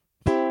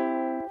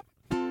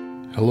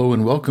Hello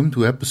and welcome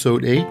to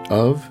episode 8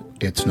 of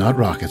It's Not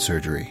Rocket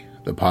Surgery,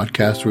 the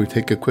podcast where we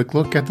take a quick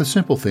look at the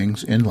simple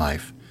things in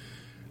life.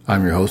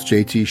 I'm your host,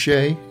 JT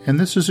Shea, and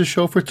this is a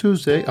show for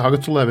Tuesday,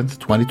 August 11th,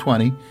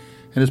 2020,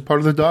 and is part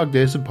of the Dog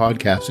Days of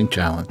Podcasting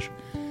Challenge.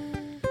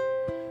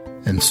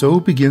 And so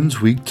begins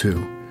week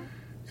 2,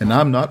 and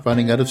I'm not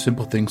running out of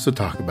simple things to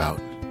talk about.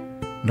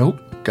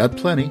 Nope, got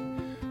plenty.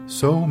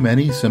 So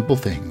many simple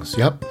things.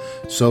 Yep,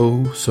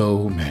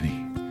 so many.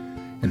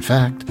 In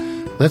fact,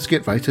 let's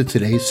get right to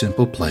today's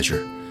simple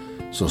pleasure.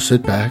 So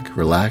sit back,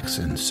 relax,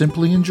 and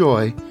simply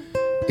enjoy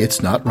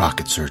It's Not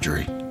Rocket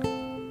Surgery.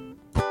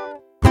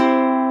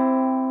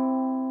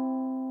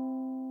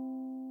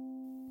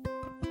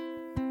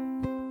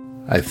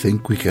 I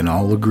think we can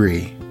all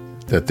agree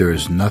that there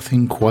is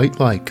nothing quite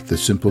like the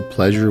simple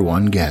pleasure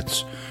one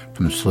gets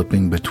from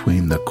slipping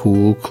between the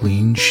cool,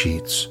 clean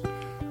sheets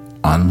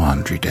on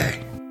laundry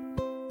day.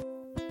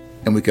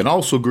 And we can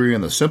also agree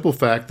on the simple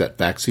fact that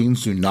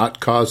vaccines do not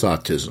cause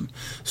autism.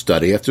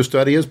 Study after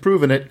study has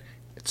proven it.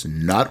 It's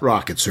not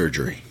rocket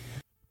surgery.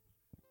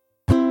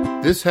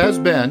 This has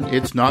been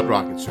It's Not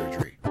Rocket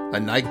Surgery, a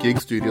Night Gig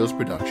Studios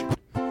production,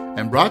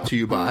 and brought to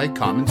you by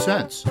Common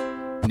Sense.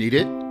 Need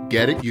it,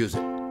 get it, use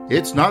it.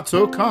 It's not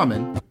so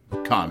common,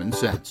 common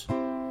sense.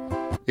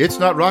 It's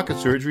Not Rocket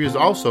Surgery is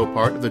also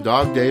part of the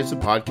Dog Days of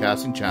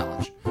Podcasting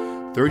Challenge.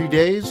 30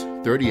 days,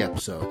 30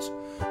 episodes.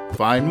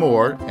 Find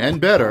more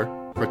and better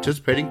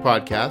participating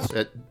podcasts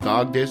at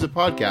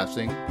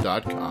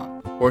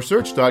dogdaysofpodcasting.com or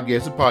search Dog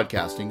Days of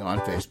Podcasting on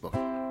Facebook.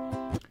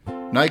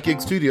 Night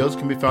Gig Studios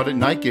can be found at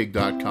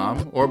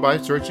nightgig.com or by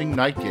searching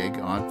Night Gig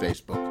on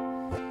Facebook.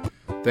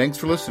 Thanks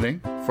for listening.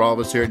 For all of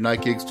us here at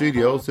Night Gig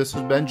Studios, this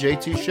has been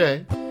JT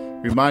Shea,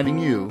 reminding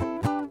you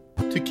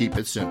to keep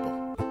it simple.